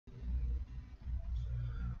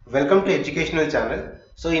Welcome to educational channel.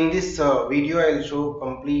 So in this video I will show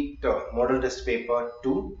complete model test paper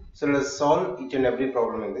 2. So let us solve each and every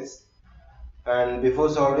problem in this. And before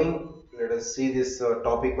solving, let us see this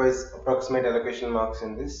topic wise approximate allocation marks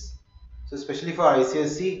in this. So especially for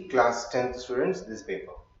ICSE class 10th students, this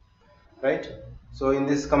paper, right? So in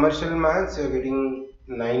this commercial maths you are getting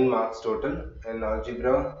 9 marks total, and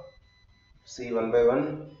algebra see 1 by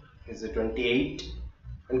 1 is a 28,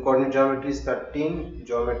 and coordinate geometry is 13,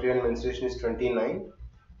 geometry and mensuration is 29,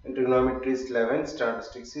 and trigonometry is 11,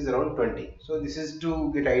 statistics is around 20. So this is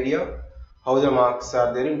to get idea how the marks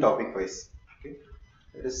are there in topic wise. Okay,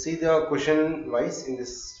 let us see the question wise in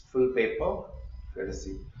this full paper. Let us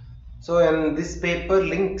see. So and this paper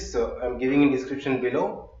links I am giving in description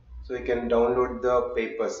below, so you can download the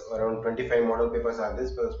papers. Around 25 model papers are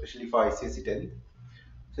this, especially for ICSE 10th.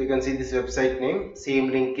 So you can see this website name, same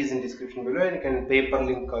link is in description below, and you can paper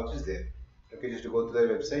link also is there. Okay, just to go to the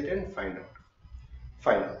website and find out.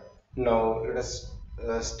 Fine. Now let us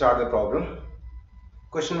start the problem.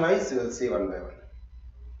 Question wise we will see one by one.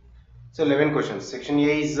 So 11 questions. Section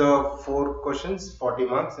A is 4 questions, 40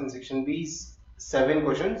 marks, and section B is 7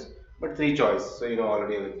 questions, but 3 choice. So you know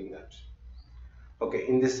already everything that. Okay,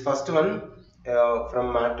 in this first one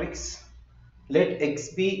from matrix, let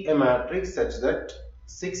X be a matrix such that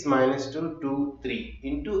 6 minus 2, 2, 3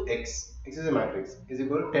 into X is a matrix is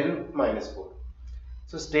equal to 10 minus 4.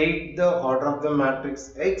 So state the order of the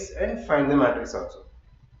matrix X and find the matrix also.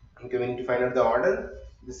 Okay, we need to find out the order.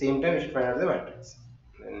 At the same time, we should find out the matrix.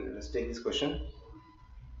 Then let's take this question.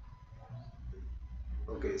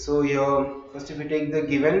 Okay, so here first if we take the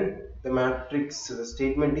given, the matrix, the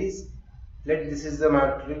statement is let this is the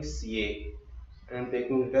matrix A and I'm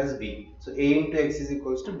taking it as B. So A into X is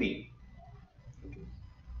equals to B. Okay.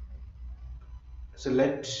 So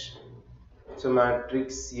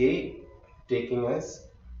matrix A taking as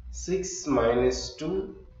 6 minus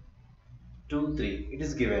 2, 2, 3. It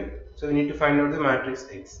is given. So we need to find out the matrix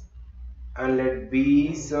X. And let B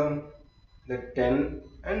is the 10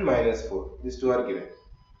 and minus 4. These two are given.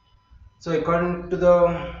 So according to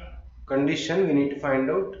the condition, we need to find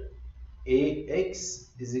out AX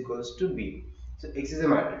is equals to B. So X is a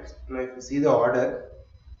matrix. Now if you see the order,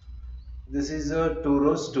 this is a 2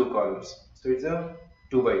 rows, 2 columns. So it's a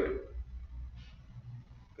 2 by 2.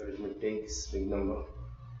 So let me take this big number.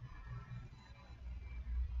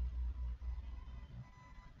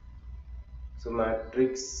 So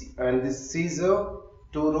matrix, and this is a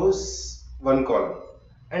 2 rows, 1 column,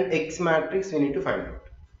 and X matrix we need to find out.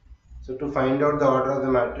 So to find out the order of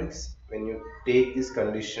the matrix, when you take this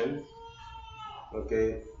condition,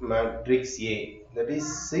 okay, matrix A, that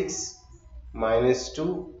is 6 minus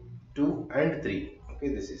 2, 2 and 3. Okay,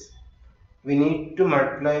 this is, we need to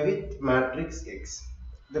multiply with matrix X.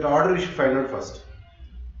 That order we should find out first.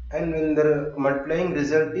 And when the multiplying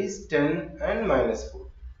result is 10 and minus 4.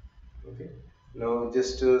 Okay, now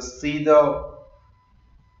just see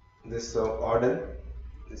this order.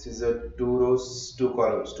 This is a 2 rows, 2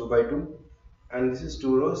 columns, 2 by 2, and this is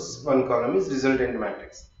 2 rows, 1 column is resultant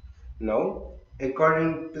matrix. Now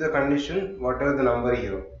according to the condition, whatever the number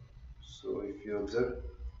here, so if you observe,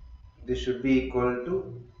 this should be equal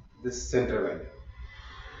to this center value.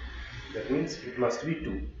 That means it must be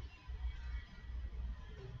 2,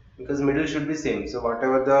 because middle should be same. So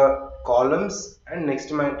whatever the columns and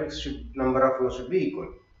next matrix should, number of rows should be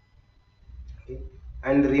equal. Okay,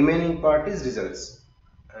 and the remaining part is results.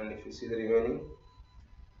 And if you see the remaining,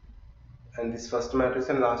 and this first matrix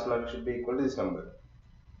and last matrix should be equal to this number.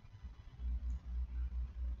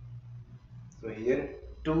 So here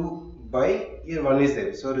 2 by, here 1 is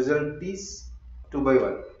there, so result is 2 by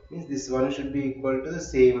 1, means this one should be equal to the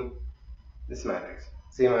same, this matrix,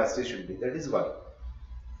 same as it should be, that is 1.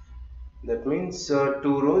 That means 2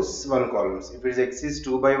 rows, 1 columns. If it exists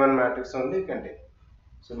 2 by 1 matrix only, you can take.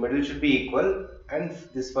 So middle should be equal, and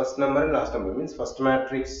this first number and last number, means first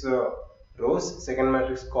matrix rows, second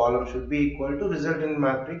matrix column should be equal to resultant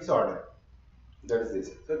matrix order. That is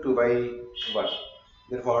this. So 2 by 1.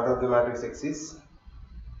 Therefore order of the matrix X is,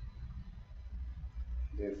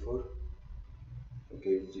 therefore,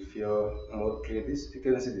 okay, if you are more clear this, you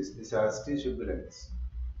can see this AST should be like this.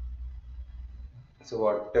 So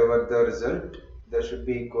whatever the result, that should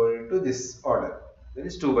be equal to this order, that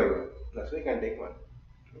is 2 by 1. That's why you can take 1.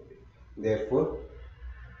 Okay. Therefore,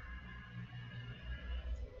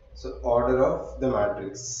 so order of the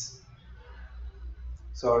matrix,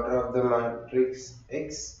 so order of the matrix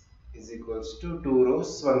X is equals to 2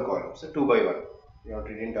 rows, 1 column, so 2 by 1. You have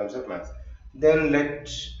to read in terms of maths. Then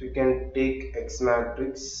we can take X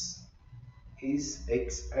matrix is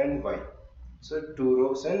X and Y, so 2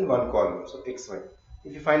 rows and 1 column, so XY.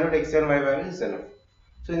 If you find out x and y values, is enough.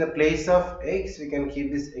 So in the place of x, we can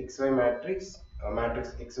keep this xy matrix, matrix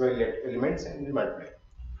xy elements, and we multiply.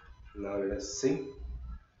 Now let us see.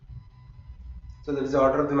 So that is the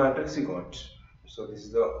order of the matrix we got. So this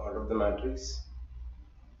is the order of the matrix.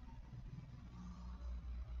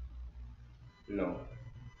 No.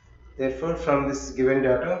 Therefore, from this given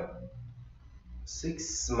data,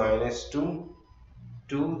 6 minus 2,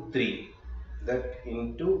 2, 3, that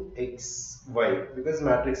into x, y, because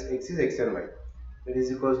matrix x is x and y. That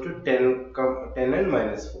is equals to 10, 10 and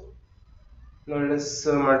minus 4. Now let us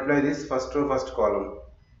multiply this first row, first column.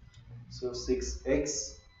 So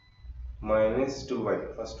 6x minus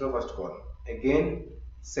 2y, first row, first column. Again,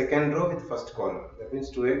 second row with first column. That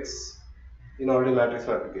means 2x in already matrix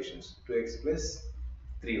multiplications. 2x plus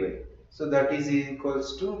 3y. So that is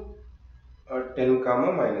equals to 10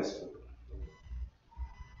 comma minus 4.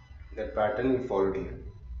 That pattern we followed here.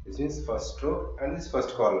 This means first row and this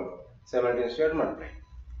first column simultaneously are multiplied.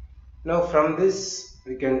 Now from this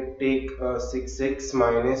we can take 6x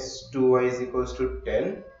minus 2y is equals to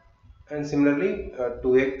 10, and similarly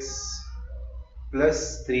 2x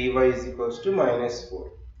plus 3y is equals to minus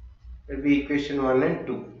 4. That will be equation 1 and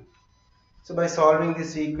 2. So by solving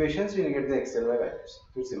these equations we will get the x and y values.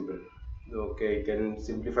 It's simple. Okay, you can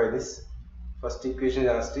simplify this. First equation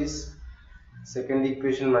asked is second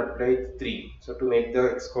equation multiplied 3. So to make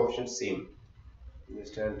the x coefficient same,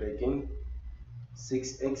 just I am taking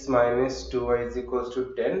 6x minus 2y is equals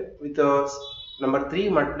to 10 with number 3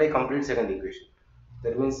 multiply complete second equation.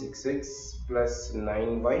 That means 6x plus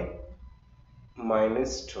 9y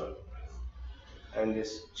minus 12, and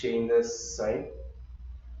just change the sign.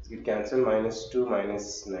 It cancel minus 2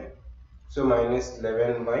 minus 9. So minus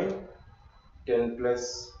 11y 10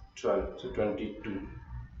 plus 12, so 22.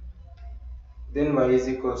 Then y is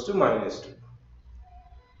equals to minus 2.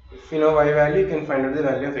 If you know y value, you can find out the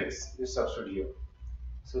value of x. Just substitute here.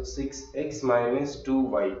 So 6x minus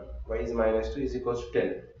 2y, y is minus 2 is equals to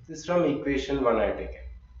 10. This is from equation 1 I have taken.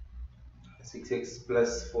 6x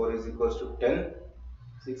plus 4 is equals to 10.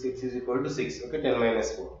 6x is equal to 6. Okay, 10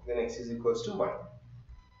 minus 4. Then x is equals to 1.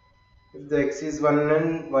 If the x is 1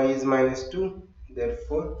 and y is minus 2,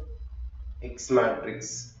 therefore x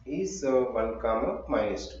matrix is 1 comma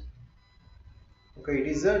minus 2. Okay, it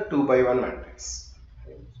is a 2 by 1 matrix.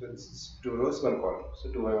 Okay, so this is 2 rows, 1 column.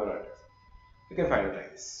 So 2 by 1 matrix. You can find it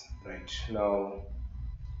like this. Right, now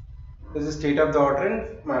this is state of the order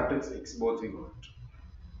and matrix x, both we got.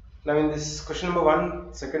 Now in this question number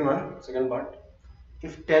 1, second part,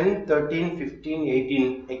 if 10, 13, 15,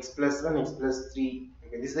 18, x plus 1, x plus 3,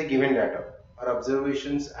 okay, this is the given data. Our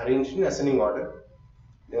observations arranged in ascending order.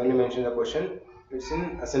 They only mention the question, it's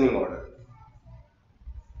in ascending order.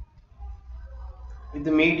 With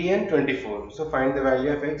the median 24. So find the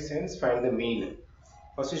value of x, hence find the mean.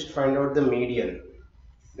 First you should find out the median,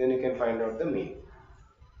 then you can find out the mean.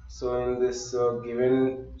 So in this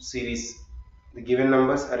given series, the given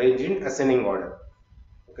numbers arranged in ascending order.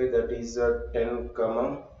 Okay, that is 10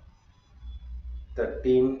 comma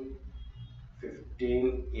 13,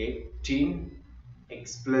 15, 18,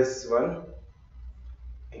 x plus 1,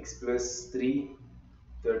 x plus 3,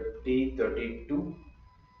 30, 32,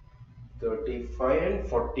 35 and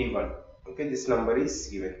 41. Okay, this number is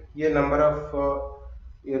given. Here number of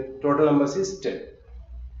your total numbers is 10.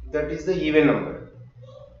 That is the even number.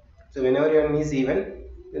 So whenever your n is even,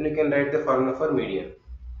 then you can write the formula for median.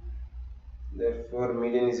 Therefore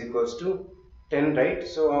median is equals to 10, right?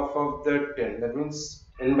 So half of the 10, that means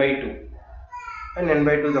n by 2, and n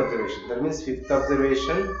by 2 the observation. That means fifth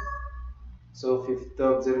observation. So fifth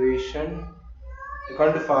observation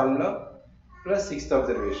according to formula plus sixth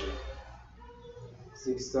observation.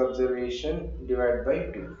 Sixth observation divided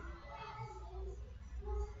by 2.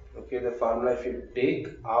 Okay, the formula, if you take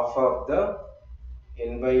half of the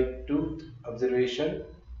n by 2 observation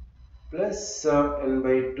plus n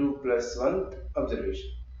by 2 plus 1 observation.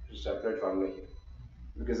 Just apply formula here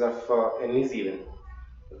because of n is even.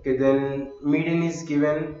 Okay, then median is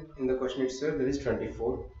given in the question itself, that is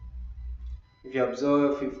 24. If you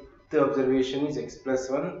observe, fifth observation is x plus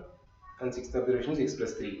 1 and sixth observation is x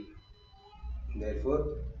plus 3.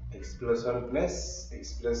 Therefore x plus 1 plus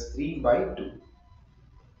x plus 3 by 2.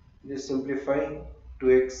 Just simplify.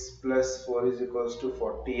 2x plus 4 is equals to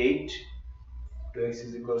 48, 2x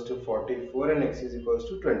is equals to 44 and x is equals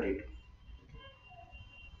to 22.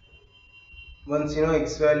 Once you know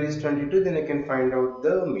x value is 22, then you can find out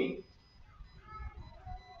the mean.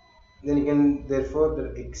 Then you can, therefore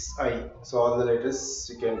the xi, so all the letters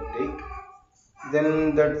you can take.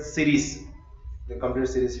 Then that series, the complete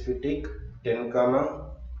series, if you take 10 comma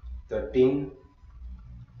 13,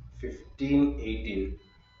 15, 18.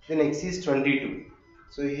 Then x is 22.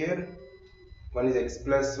 So here one is x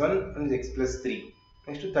plus 1, one is x plus 3.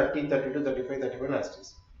 Next to 30, 32, 35, 31 as it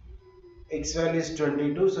is. X value is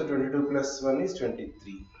 22, so 22 plus 1 is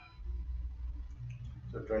 23.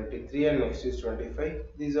 So 23 and next is 25.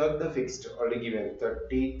 These are the fixed already given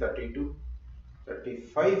 30, 32,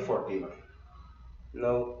 35, 41.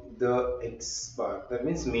 Now the x bar, that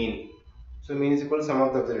means mean. So mean is equal to sum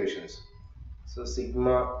of the observations. So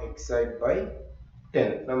sigma xi by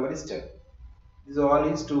 10. Number is 10. This all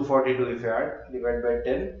is 242 if you add, divide by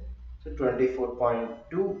 10. So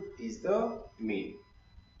 24.2 is the mean.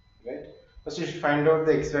 Right? First you should find out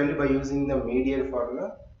the x value by using the median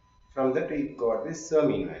formula. From that we got this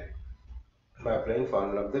mean value by applying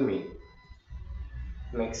formula of the mean.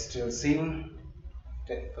 Next see,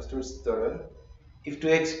 first is third one. If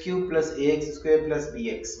 2x cube plus ax square plus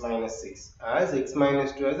bx minus 6 as x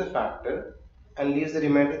minus 2 as a factor and leaves the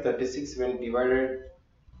remainder 36 when divided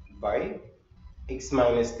by x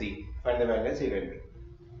minus 3, find the value as a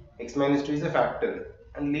x minus 2 is a factor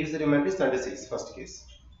and leaves the remainder is 36, first case.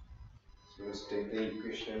 So let's take the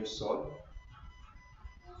equation and solve.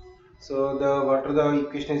 So the what are the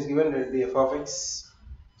equation is given, let the f of x.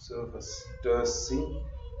 So first see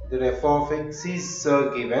that f of x is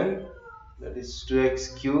given, that is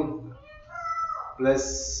 2x cube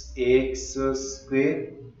plus ax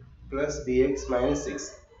square plus bx minus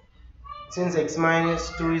 6. Since x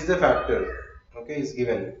minus 2 is the factor, okay, is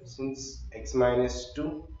given. Since x minus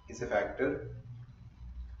 2 is a factor,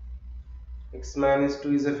 x minus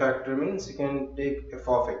 2 is a factor means you can take f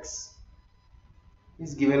of x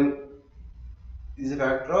is given, is a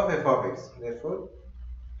factor of f of x. Therefore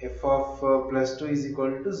f of plus 2 is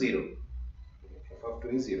equal to 0. F of 2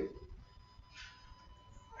 is 0.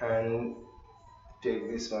 And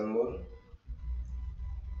take this one more.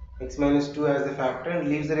 X minus 2 as the factor and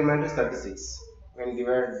leaves the remainder 36 when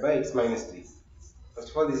divided by x minus 3. First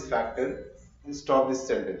of all, this factor, you stop this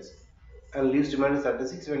sentence and leaves remainder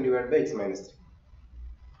 36 when divided by x minus 3.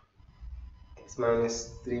 X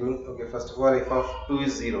minus 3 means, okay, first of all f of 2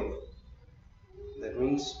 is 0. That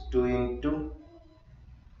means 2 into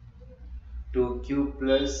 2 cube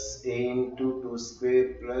plus a into 2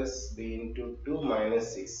 square plus b into 2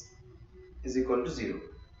 minus 6 is equal to 0.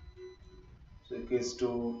 So it is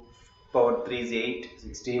 2 power 3 is 8,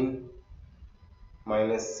 16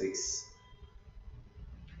 minus 6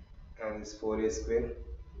 and this 4a square.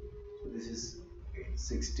 So this is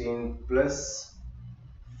 16 plus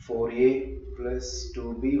 4a plus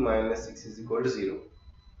 2b minus 6 is equal to 0.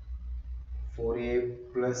 4a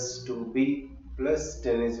plus 2b plus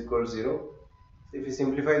 10 is equal to 0. So if you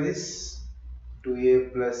simplify this,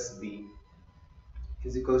 2a plus b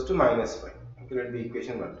is equals to minus 5. Okay, let be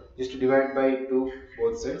equation 1. Just to divide by 2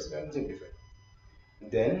 both sides and simplify.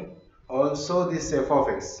 Then also this f of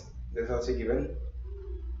x, that is also given.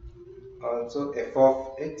 Also f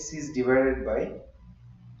of x is divided by,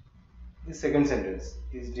 the second sentence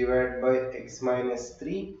is divided by x minus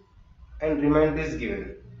 3 and remainder is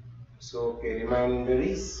given. So okay, remainder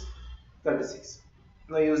is 36.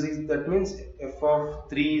 Now using that means f of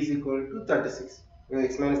 3 is equal to 36 because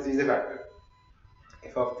x minus 3 is a factor.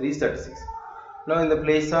 F of 3 is 36. Now in the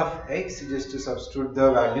place of x, just to substitute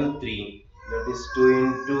the value 3, that is 2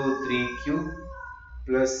 into 3 cube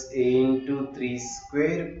plus a into 3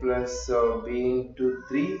 square plus b into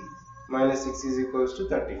 3 minus 6 is equals to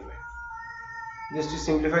 35. Just to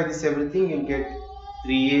simplify this everything, you get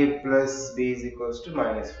 3a plus b is equals to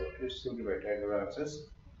minus 4. Just simplify it, write our answers.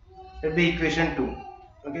 Let be equation 2.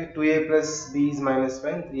 Okay, 2a plus b is minus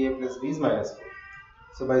 5, 3a plus b is minus 4.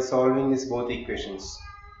 So by solving this both equations,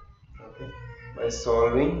 okay, by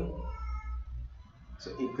solving,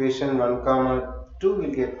 so equation 1 comma 2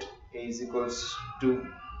 will get a is equals to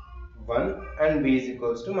 1 and b is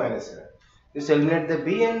equals to minus 7. Just eliminate the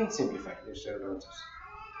b and simplify. Just answers.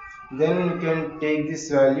 Then you can take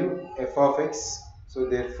this value f of x. So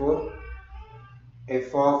therefore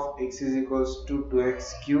f of x is equals to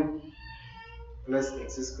 2x cube plus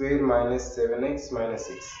x square minus 7x minus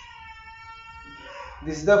 6.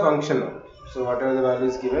 This is the function now. So whatever the value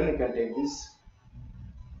is given, you can take this.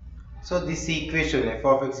 So this equation f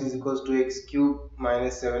of x is equals to x cube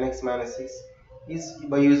minus 7x minus 6 is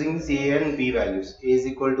by using this a and b values. A is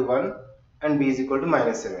equal to 1 and b is equal to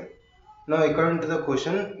minus 7. Now according to the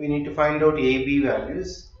question, we need to find out a, b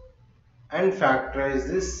values and factorize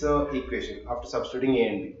this equation after substituting a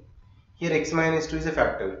and b. Here x minus 2 is a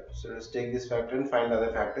factor. So let's take this factor and find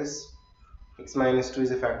other factors. X minus 2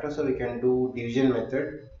 is a factor, so we can do division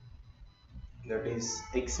method. That is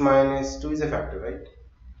x minus 2 is a factor, right?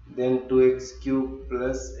 then 2x cube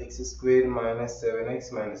plus x square minus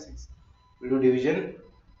 7x minus 6. We'll do division.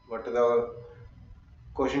 What are the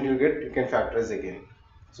quotient you get? You can factorize again.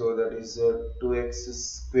 So that is 2x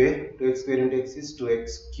square. 2x square into x is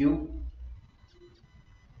 2x cube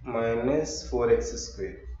minus 4x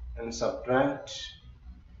square, and subtract,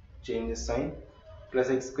 change the sign, plus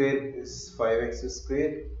x square is 5x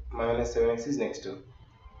square minus 7x is next term,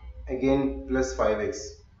 again plus 5x,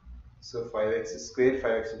 so 5x square,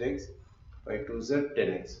 5x into x, 5 2 is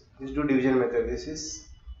 10x. This do division method. This is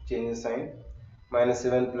change the sign, minus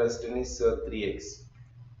 7 plus 10 is 3x.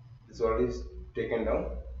 This already is taken down.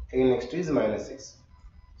 Again next is minus 6,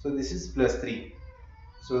 so this is plus 3,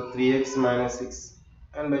 so 3x minus 6,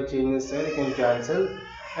 and by changing the sign you can cancel,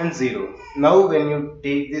 and 0. Now when you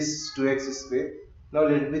take this 2x square, now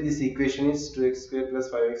let it be, this equation is 2x square plus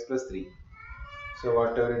 5x plus 3. So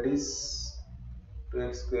whatever it is,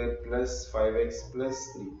 2x square plus 5x plus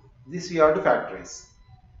 3. This we have to factorize.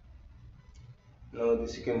 Now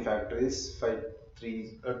this you can factorize.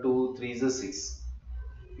 2 3 is 6.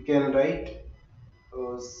 You can write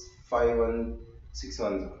 5 1 6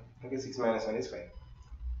 1. Okay, 6 minus 1 is 5.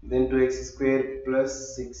 Then 2x square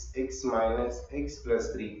plus 6x minus x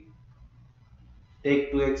plus 3.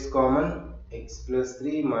 Take 2x common, x plus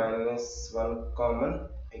 3 minus 1 common,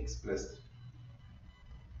 x plus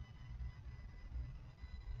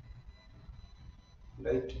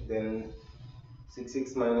 3. Right, then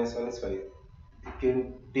 6x minus 1 is 5. You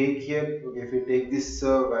can take here, okay, if you take this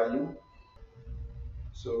value,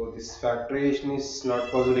 so this factorization is not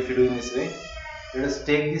possible if you do in this way. Let us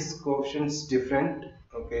take these coefficients different.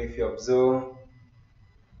 Okay, if you observe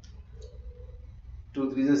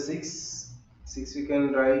 2 3 is 6, 6 we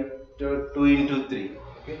can write 2 into 3.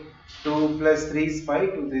 Okay, 2 plus 3 is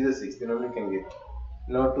 5, 2 3 is 6, then only you can get.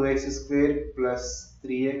 Now 2x square plus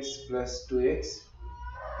 3x plus 2x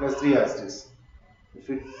plus 3 as it is. If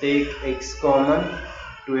you take x common,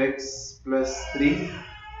 2x plus 3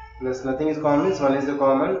 plus nothing is common, means 1 is the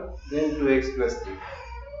common, then 2x plus 3.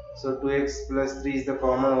 So 2x plus 3 is the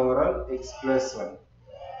common overall, x plus 1.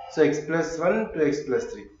 So x plus 1 to x plus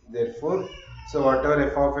 3. Therefore, so whatever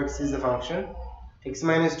f of x is the function, x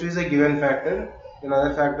minus 2 is a given factor, then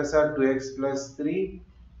other factors are 2x plus 3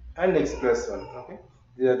 and x plus 1. Okay,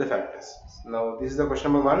 these are the factors. Now this is the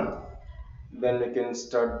question number 1. Then we can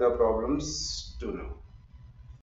start the problems 2 now.